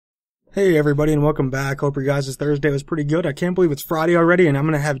Hey everybody and welcome back. Hope your guys' Thursday was pretty good. I can't believe it's Friday already and I'm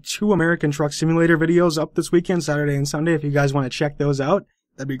going to have 2 American Truck Simulator videos up this weekend, Saturday and Sunday. If you guys want to check those out,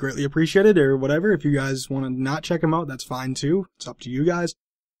 that'd be greatly appreciated, or whatever. If you guys want to not check them out, that's fine too. It's up to you guys.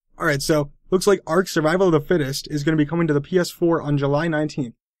 Alright, so looks like Ark Survival of the Fittest is going to be coming to the PS4 on July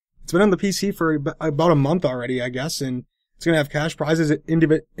 19th. It's been on the PC for about a month already, I guess, and it's going to have cash prizes,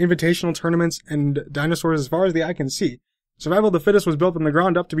 invitational tournaments, and dinosaurs as far as the eye can see. Survival of the Fittest was built from the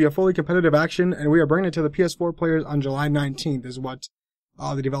ground up to be a fully competitive action, and we are bringing it to the PS4 players on July 19th, is what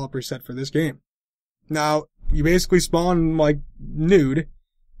the developers said for this game. Now, you basically spawn, like, nude,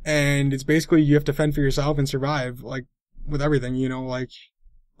 and it's basically you have to fend for yourself and survive, like, with everything, you know, like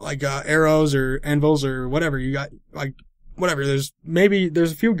arrows or anvils or whatever. You got, like, whatever. There's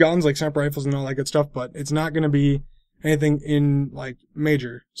a few guns, like sniper rifles and all that good stuff, but it's not gonna be anything in, like,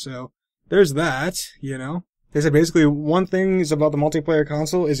 major. So, there's that, you know. They said basically one thing is about the multiplayer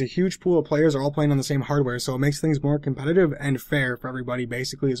console is a huge pool of players are all playing on the same hardware, so it makes things more competitive and fair for everybody,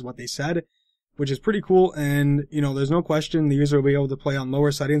 basically, is what they said, which is pretty cool. And, you know, there's no question the user will be able to play on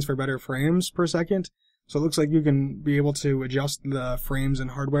lower settings for better frames per second. So it looks like you can be able to adjust the frames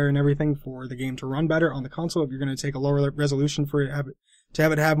and hardware and everything for the game to run better on the console. If you're going to take a lower resolution for it to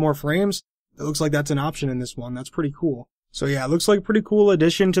have it have more frames, it looks like that's an option in this one. That's pretty cool. So yeah, it looks like a pretty cool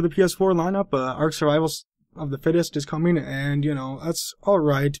addition to the PS4 lineup. Ark Survival of the Fittest is coming, and, you know, that's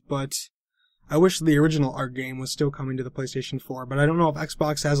alright, but I wish the original Ark game was still coming to the PlayStation 4, but I don't know if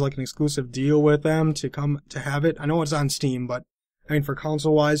Xbox has, like, an exclusive deal with them to have it. I know it's on Steam, but, I mean, for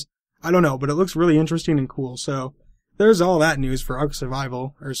console-wise, I don't know, but it looks really interesting and cool, so there's all that news for Ark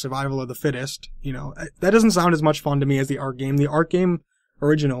Survival, or Survival of the Fittest. You know, that doesn't sound as much fun to me as the Ark game. The Ark game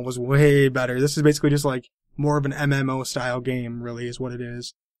original was way better. This is basically just, like, more of an MMO-style game, really, is what it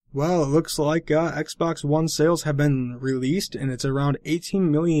is. Well, it looks like Xbox One sales have been released, and it's around 18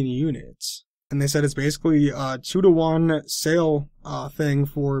 million units. And they said it's basically a 2-to-1 sale thing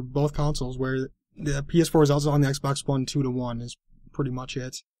for both consoles, where the PS4 is also on the Xbox One. 2-to-1 is pretty much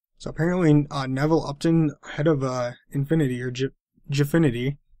it. So apparently Neville Upton, head of Infinity, or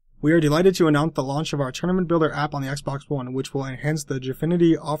Gfinity, we are delighted to announce the launch of our Tournament Builder app on the Xbox One, which will enhance the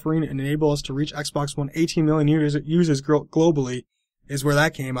Gfinity offering and enable us to reach Xbox One 18 million users globally. Is where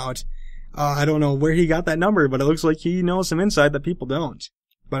that came out. I don't know where he got that number, but it looks like he knows some insight that people don't.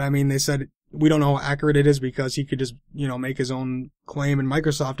 But I mean, they said, we don't know how accurate it is because he could just, you know, make his own claim, and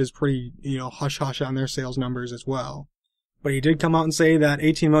Microsoft is pretty, you know, hush-hush on their sales numbers as well. But he did come out and say that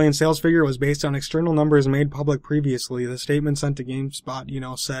 18 million sales figure was based on external numbers made public previously. The statement sent to GameSpot, you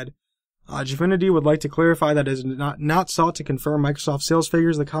know, said, Gfinity would like to clarify that it is not sought to confirm Microsoft sales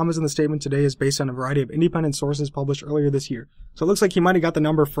figures. The comments in the statement today is based on a variety of independent sources published earlier this year. So it looks like he might have got the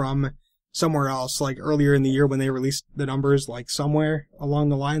number from somewhere else, like earlier in the year when they released the numbers, like somewhere along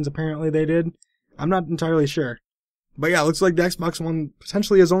the lines apparently they did. I'm not entirely sure. But yeah, it looks like the Xbox One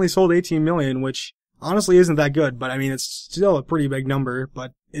potentially has only sold 18 million, which honestly isn't that good, but I mean, it's still a pretty big number,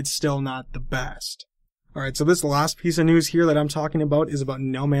 but it's still not the best. Alright, so this last piece of news here that I'm talking about is about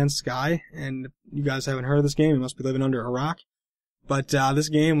No Man's Sky, and if you guys haven't heard of this game, you must be living under a rock. But this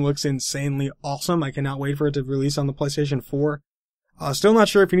game looks insanely awesome. I cannot wait for it to release on the PlayStation 4. Still not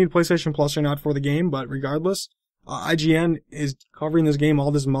sure if you need PlayStation Plus or not for the game, but regardless, IGN is covering this game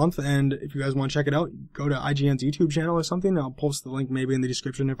all this month, and if you guys want to check it out, go to IGN's YouTube channel or something. I'll post the link maybe in the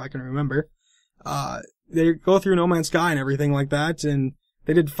description if I can remember. They go through No Man's Sky and everything like that, and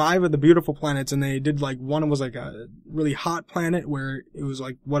they did 5 of the beautiful planets, and they did, like, one was like a really hot planet where it was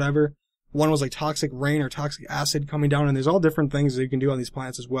like whatever. One was like toxic rain or toxic acid coming down, and there's all different things that you can do on these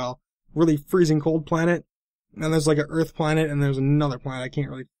planets as well. Really freezing cold planet. And there's like an earth planet, and there's another planet. I can't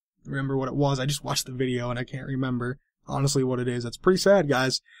really remember what it was. I just watched the video and I can't remember honestly what it is. That's pretty sad,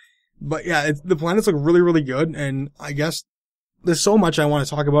 guys. But yeah, the planets look really, really good, and I guess there's so much I want to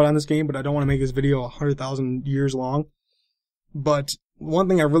talk about on this game, but I don't want to make this video 100,000 years long. But one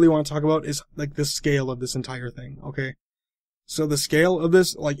thing I really want to talk about is, like, the scale of this entire thing, okay? So the scale of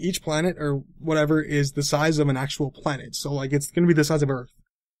this, like, each planet or whatever is the size of an actual planet. So, like, it's gonna be the size of Earth.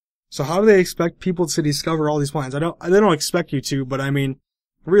 So how do they expect people to discover all these planets? They don't expect you to, but I mean,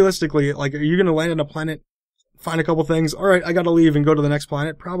 realistically, like, are you gonna land on a planet, find a couple things, alright, I gotta leave and go to the next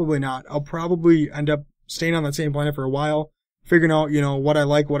planet? Probably not. I'll probably end up staying on that same planet for a while, figuring out, you know, what I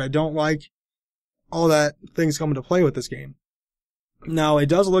like, what I don't like. All that things come into play with this game. Now, it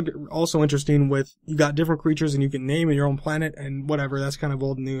does look also interesting with, you got different creatures and you can name your own planet and whatever, that's kind of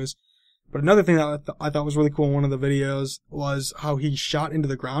old news. But another thing that I thought was really cool in one of the videos was how he shot into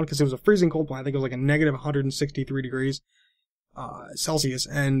the ground, because it was a freezing cold planet. I think it was like a negative 163 degrees Celsius,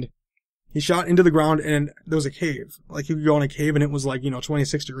 and he shot into the ground and there was a cave. Like, you could go in a cave and it was like,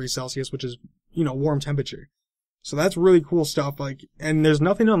 26 degrees Celsius, which is, warm temperature. So that's really cool stuff. Like, and there's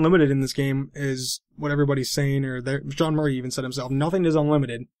nothing unlimited in this game, is what everybody's saying, or John Murray even said himself, nothing is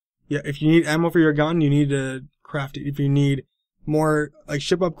unlimited. Yeah, if you need ammo for your gun, you need to craft it. If you need more, like,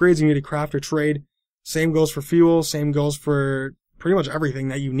 ship upgrades, you need to craft or trade. Same goes for fuel, same goes for pretty much everything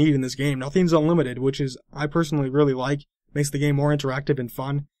that you need in this game. Nothing's unlimited, which is, I personally really like. Makes the game more interactive and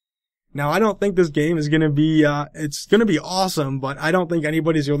fun. Now, I don't think this game is gonna be, it's gonna be awesome, but I don't think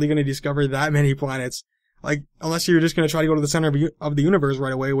anybody's really gonna discover that many planets. Like, unless you're just gonna try to go to the center of the universe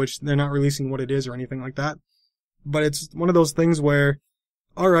right away, which they're not releasing what it is or anything like that. But it's one of those things where,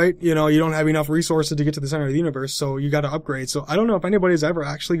 alright, you don't have enough resources to get to the center of the universe, so you gotta upgrade. So I don't know if anybody's ever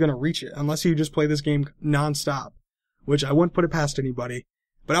actually gonna reach it, unless you just play this game non-stop, which I wouldn't put it past anybody.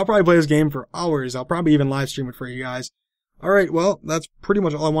 But I'll probably play this game for hours. I'll probably even live stream it for you guys. Alright, well, that's pretty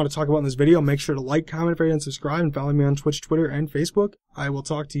much all I want to talk about in this video. Make sure to like, comment, rate, and subscribe, and follow me on Twitch, Twitter, and Facebook. I will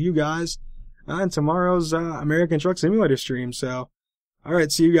talk to you guys on tomorrow's American Truck Simulator stream. So,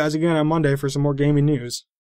 alright, see you guys again on Monday for some more gaming news.